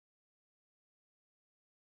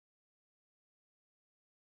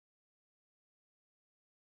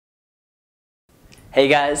Hey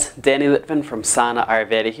guys, Danny Litvin from Sana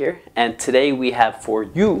Ayurveda here, and today we have for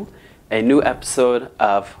you a new episode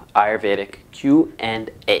of Ayurvedic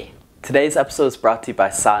Q&A. Today's episode is brought to you by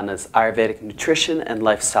Sana's Ayurvedic Nutrition and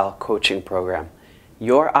Lifestyle Coaching Program.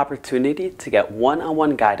 Your opportunity to get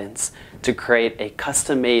one-on-one guidance to create a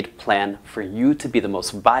custom-made plan for you to be the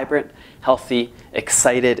most vibrant, healthy,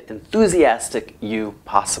 excited, enthusiastic you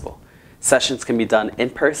possible. Sessions can be done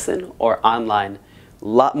in person or online. A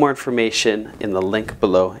lot more information in the link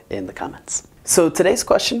below in the comments. So today's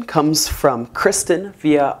question comes from Kristen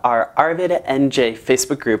via our Ayurveda NJ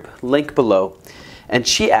Facebook group, link below, and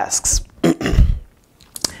she asks,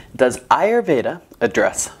 does Ayurveda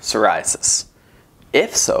address psoriasis?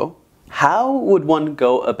 If so, how would one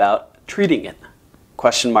go about treating it?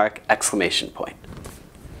 Question mark, exclamation point.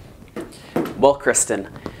 Well, Kristen,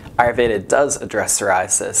 Ayurveda does address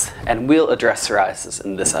psoriasis, and we'll address psoriasis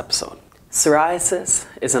in this episode. Psoriasis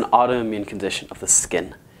is an autoimmune condition of the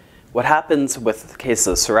skin. What happens with the case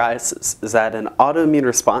of psoriasis is that an autoimmune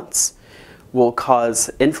response will cause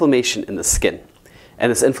inflammation in the skin. And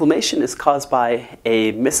this inflammation is caused by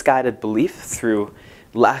a misguided belief through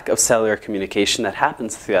lack of cellular communication that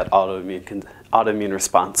happens through that autoimmune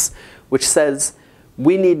response, which says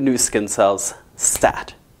we need new skin cells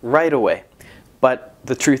stat right away. But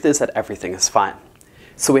the truth is that everything is fine.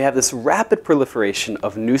 So we have this rapid proliferation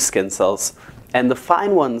of new skin cells, and the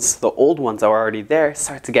fine ones, the old ones that are already there,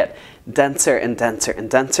 start to get denser and denser and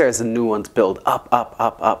denser as the new ones build up, up,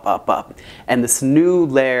 up, up, up, up. And this new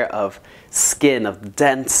layer of skin, of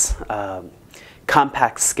dense,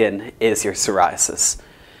 compact skin, is your psoriasis.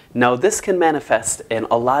 Now this can manifest in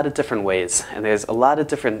a lot of different ways, and there's a lot of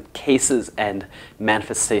different cases and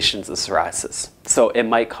manifestations of psoriasis. So it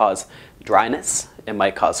might cause dryness, it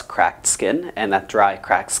might cause cracked skin, and that dry,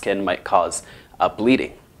 cracked skin might cause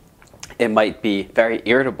bleeding. It might be very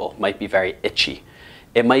irritable, might be very itchy.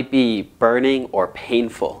 It might be burning or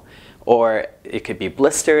painful, or it could be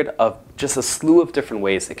blistered, of just a slew of different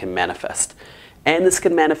ways it can manifest. And this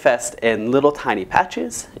can manifest in little tiny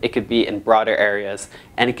patches, it could be in broader areas,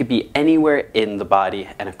 and it could be anywhere in the body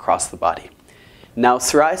and across the body. Now,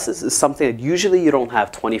 psoriasis is something that usually you don't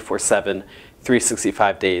have 24/7,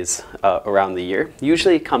 365 days around the year.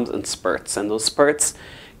 Usually it comes in spurts, and those spurts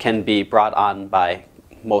can be brought on by,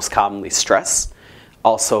 most commonly, stress,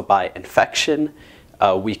 also by infection,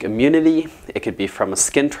 weak immunity. It could be from a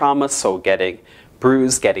skin trauma, so getting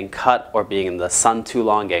bruised, getting cut, or being in the sun too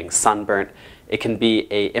long, getting sunburnt. It can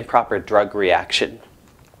be an improper drug reaction.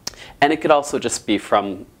 And it could also just be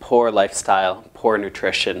from poor lifestyle, poor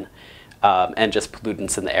nutrition, and just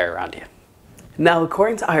pollutants in the air around you. Now,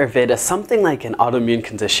 according to Ayurveda, something like an autoimmune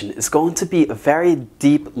condition is going to be a very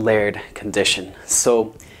deep layered condition.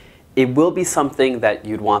 So it will be something that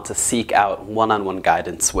you'd want to seek out one-on-one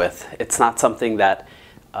guidance with. It's not something that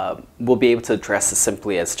we'll be able to address as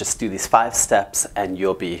simply as just do these 5 steps and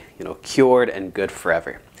you'll be, cured and good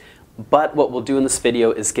forever. But what we'll do in this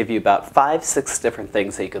video is give you about 5-6 different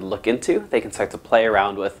things that you could look into, they can start to play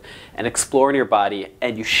around with and explore in your body,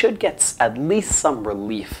 and you should get at least some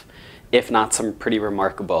relief, if not some pretty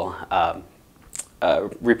remarkable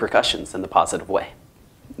repercussions in the positive way.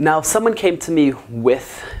 Now, if someone came to me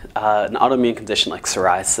with an autoimmune condition like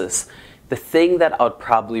psoriasis, the thing that I would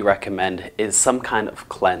probably recommend is some kind of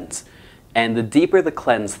cleanse. And the deeper the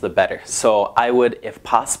cleanse, the better. So I would, if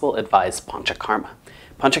possible, advise Panchakarma.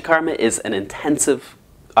 Panchakarma is an intensive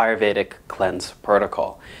Ayurvedic cleanse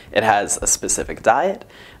protocol. It has a specific diet,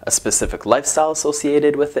 a specific lifestyle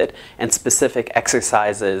associated with it, and specific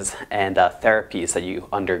exercises and therapies that you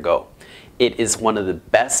undergo. It is one of the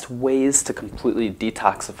best ways to completely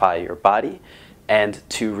detoxify your body and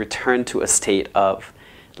to return to a state of,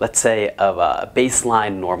 let's say, of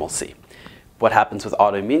baseline normalcy. What happens with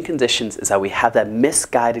autoimmune conditions is that we have that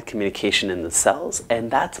misguided communication in the cells,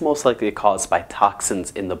 and that's most likely caused by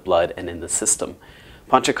toxins in the blood and in the system.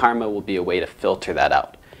 Panchakarma will be a way to filter that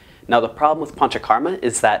out. Now, the problem with Panchakarma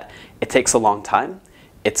is that it takes a long time,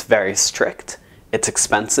 it's very strict, it's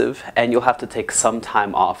expensive, and you'll have to take some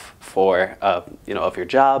time off for, of your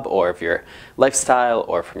job or of your lifestyle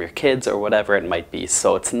or from your kids or whatever it might be.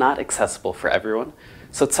 So it's not accessible for everyone.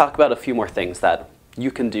 So let's talk about a few more things that you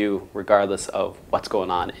can do regardless of what's going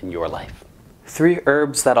on in your life. 3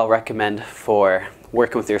 herbs that I'll recommend for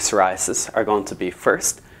working with your psoriasis are going to be,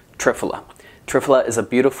 first, Triphala. Triphala is a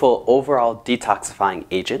beautiful overall detoxifying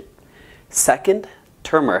agent. Second,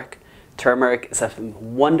 turmeric. Turmeric is a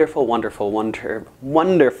wonderful, wonderful,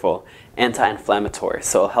 wonderful anti-inflammatory.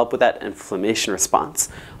 So it'll help with that inflammation response.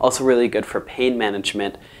 Also really good for pain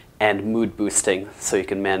management and mood boosting, so you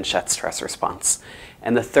can manage that stress response.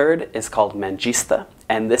 And the third is called Mangista,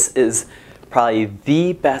 and this is probably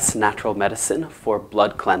the best natural medicine for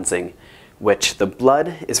blood cleansing, which the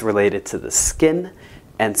blood is related to the skin.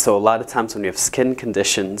 And so a lot of times when you have skin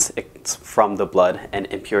conditions, it's from the blood and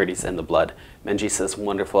impurities in the blood. Manjisa is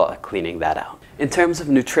wonderful at cleaning that out. In terms of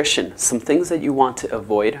nutrition, some things that you want to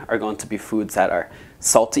avoid are going to be foods that are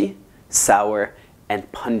salty, sour,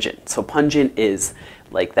 and pungent. So pungent is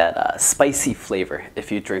like that spicy flavor.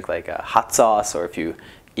 If you drink like a hot sauce or if you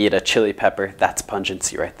eat a chili pepper, that's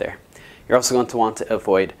pungency right there. You're also going to want to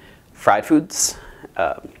avoid fried foods,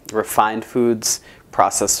 refined foods,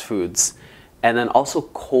 processed foods, and then also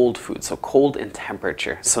cold foods, so cold in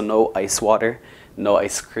temperature. So no ice water, no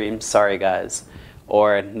ice cream, sorry guys,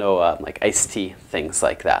 or no like iced tea, things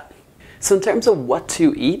like that. So in terms of what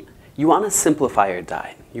to eat, you want to simplify your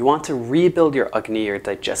diet. You want to rebuild your Agni, your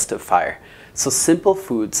digestive fire. So simple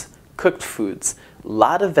foods, cooked foods, a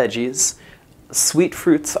lot of veggies, sweet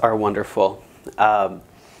fruits are wonderful.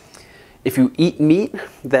 If you eat meat,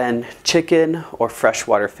 then chicken or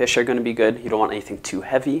freshwater fish are going to be good. You don't want anything too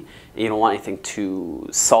heavy, and you don't want anything too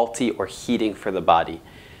salty or heating for the body.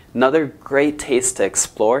 Another great taste to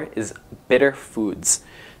explore is bitter foods.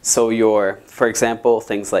 So for example,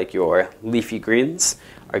 things like your leafy greens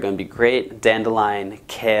are going to be great. Dandelion,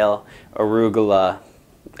 kale, arugula,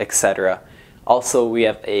 etc. Also, we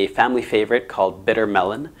have a family favorite called bitter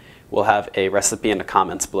melon. We'll have a recipe in the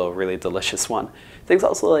comments below, a really delicious one. Things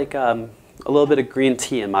also like a little bit of green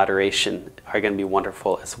tea in moderation are going to be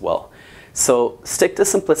wonderful as well. So stick to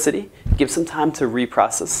simplicity, give some time to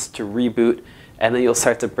reprocess, to reboot, and then you'll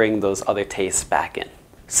start to bring those other tastes back in.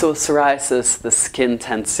 So psoriasis, the skin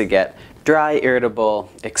tends to get dry, irritable,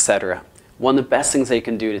 etc. One of the best things that you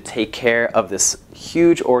can do to take care of this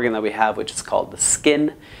huge organ that we have, which is called the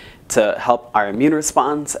skin, to help our immune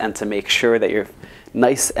response and to make sure that you're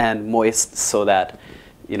nice and moist so that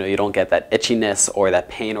you don't get that itchiness or that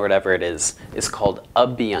pain or whatever it is called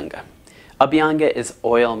Abhyanga. Abhyanga is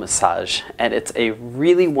oil massage, and it's a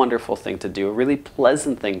really wonderful thing to do, a really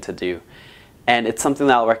pleasant thing to do, and it's something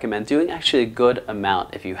that I'll recommend doing actually a good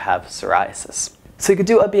amount if you have psoriasis. So you could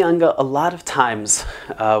do Abhyanga a lot of times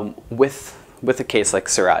with a case like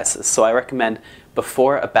psoriasis. So I recommend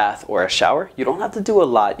before a bath or a shower. You don't have to do a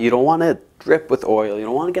lot. You don't want to drip with oil. You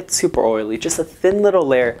don't want to get super oily. Just a thin little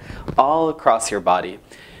layer all across your body.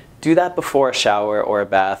 Do that before a shower or a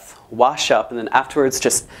bath. Wash up, and then afterwards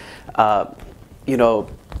just, pat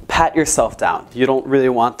yourself down. You don't really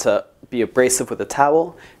want to be abrasive with a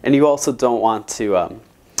towel, and you also don't want to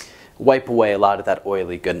wipe away a lot of that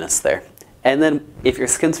oily goodness there. And then if your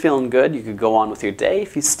skin's feeling good, you could go on with your day.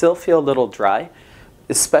 If you still feel a little dry,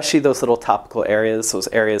 especially those little topical areas, those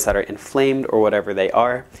areas that are inflamed or whatever they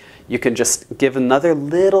are, you can just give another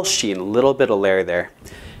little sheen, a little bit of layer there.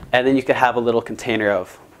 And then you could have a little container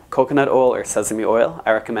of coconut oil or sesame oil.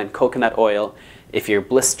 I recommend coconut oil if you're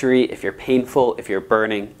blistery, if you're painful, if you're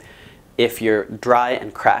burning. If you're dry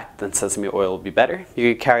and cracked, then sesame oil will be better.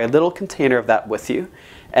 You can carry a little container of that with you.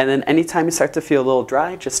 And then anytime you start to feel a little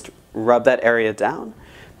dry, just rub that area down.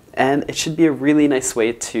 And it should be a really nice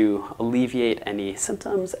way to alleviate any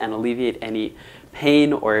symptoms and alleviate any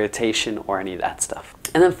pain or irritation or any of that stuff.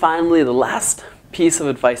 And then finally, the last piece of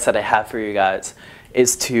advice that I have for you guys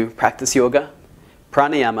is to practice yoga,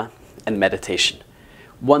 pranayama, and meditation.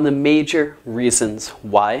 One of the major reasons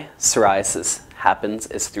why psoriasis happens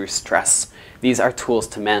is through stress. These are tools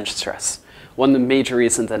to manage stress. One of the major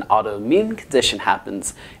reasons an autoimmune condition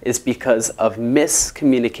happens is because of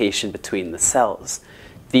miscommunication between the cells.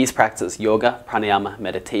 These practices, yoga, pranayama,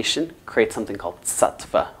 meditation, create something called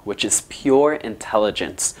sattva, which is pure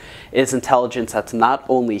intelligence. It is intelligence that's not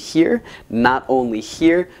only here,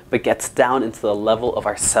 but gets down into the level of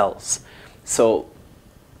our cells. So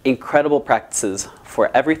incredible practices for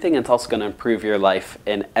everything, and it's also going to improve your life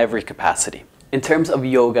in every capacity. In terms of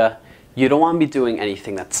yoga, you don't want to be doing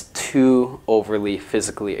anything that's too overly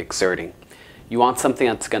physically exerting. You want something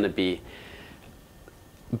that's going to be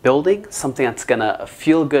building, something that's going to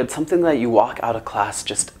feel good, something that you walk out of class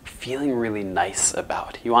just feeling really nice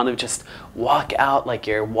about. You want to just walk out like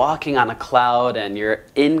you're walking on a cloud and you're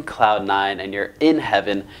in cloud 9 and you're in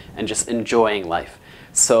heaven and just enjoying life.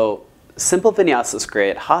 So simple vinyasa is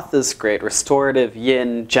great, hatha is great, restorative,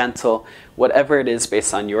 yin, gentle, whatever it is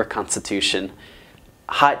based on your constitution.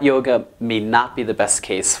 Hot yoga may not be the best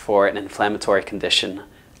case for an inflammatory condition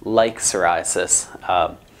like psoriasis.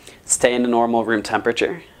 Stay in a normal room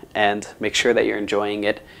temperature and make sure that you're enjoying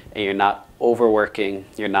it and you're not overworking,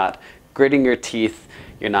 you're not gritting your teeth,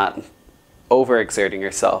 you're not overexerting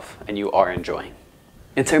yourself, and you are enjoying.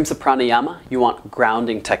 In terms of pranayama, you want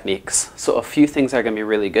grounding techniques. So a few things that are going to be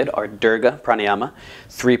really good are Durga pranayama,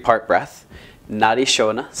 3-part breath, Nadi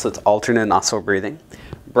Shona, so it's alternate nostril breathing.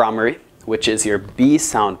 Brahmari, which is your B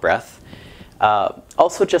sound breath.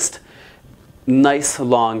 Also just nice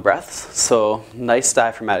long breaths, so nice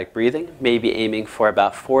diaphragmatic breathing, maybe aiming for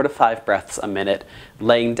about 4 to 5 breaths a minute,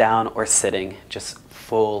 laying down or sitting, just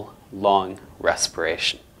full long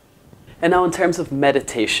respiration. And now in terms of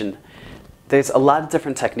meditation, there's a lot of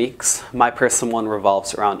different techniques. My personal one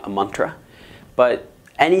revolves around a mantra, but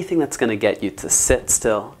anything that's going to get you to sit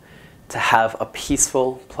still, to have a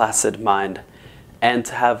peaceful, placid mind, and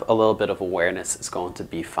to have a little bit of awareness is going to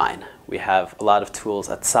be fine. We have a lot of tools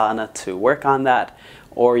at Sadhana to work on that,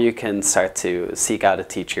 or you can start to seek out a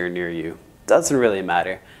teacher near you. Doesn't really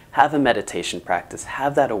matter. Have a meditation practice,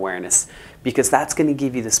 have that awareness, because that's going to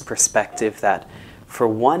give you this perspective that, for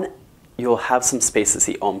one, you'll have some space to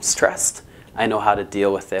see, oh, I'm stressed, I know how to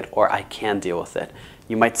deal with it, or I can deal with it.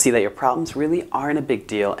 You might see that your problems really aren't a big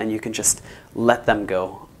deal and you can just let them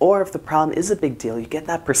go. Or if the problem is a big deal, you get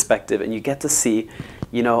that perspective and you get to see,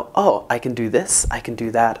 you know, oh, I can do this, I can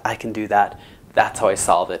do that, I can do that. That's how I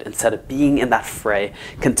solve it. Instead of being in that fray,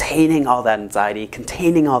 containing all that anxiety,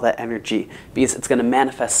 containing all that energy, because it's going to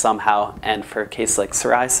manifest somehow. And for a case like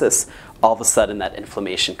psoriasis, all of a sudden that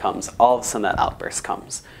inflammation comes, all of a sudden that outburst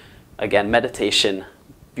comes. Again, meditation,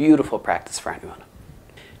 beautiful practice for anyone.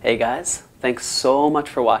 Hey guys, thanks so much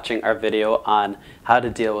for watching our video on how to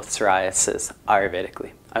deal with psoriasis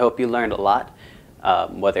Ayurvedically. I hope you learned a lot,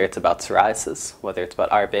 whether it's about psoriasis, whether it's about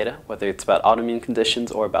Ayurveda, whether it's about autoimmune conditions,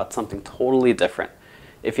 or about something totally different.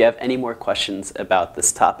 If you have any more questions about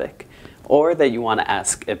this topic, or that you want to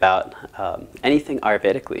ask about anything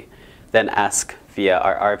Ayurvedically, then ask via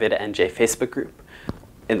our Ayurveda NJ Facebook group,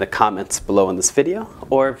 in the comments below in this video,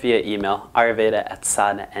 or via email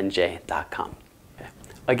ayurveda@sadhananj.com. Okay.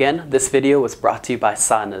 Again, this video was brought to you by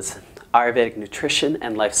Sadhana's Ayurvedic Nutrition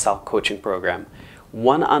and Lifestyle Coaching Program.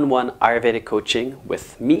 One-on-one Ayurvedic coaching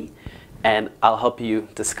with me, and I'll help you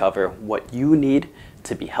discover what you need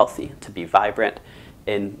to be healthy, to be vibrant,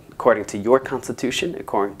 according to your constitution,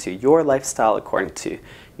 according to your lifestyle, according to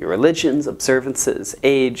your religions, observances,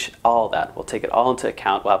 age, all that. We'll take it all into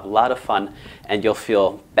account. We'll have a lot of fun, and you'll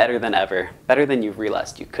feel better than ever, better than you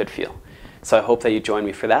realized you could feel. So I hope that you join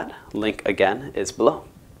me for that. Link again is below.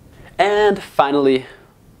 And finally,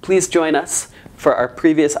 please join us for our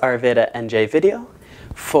previous Ayurveda NJ video,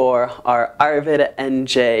 for our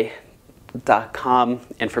AyurvedaNJ.com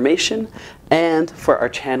information, and for our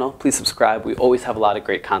channel. Please subscribe. We always have a lot of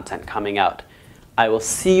great content coming out. I will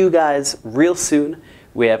see you guys real soon.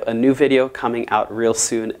 We have a new video coming out real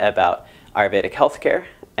soon about Ayurvedic healthcare,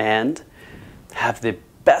 and have the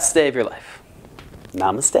best day of your life.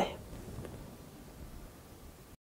 Namaste.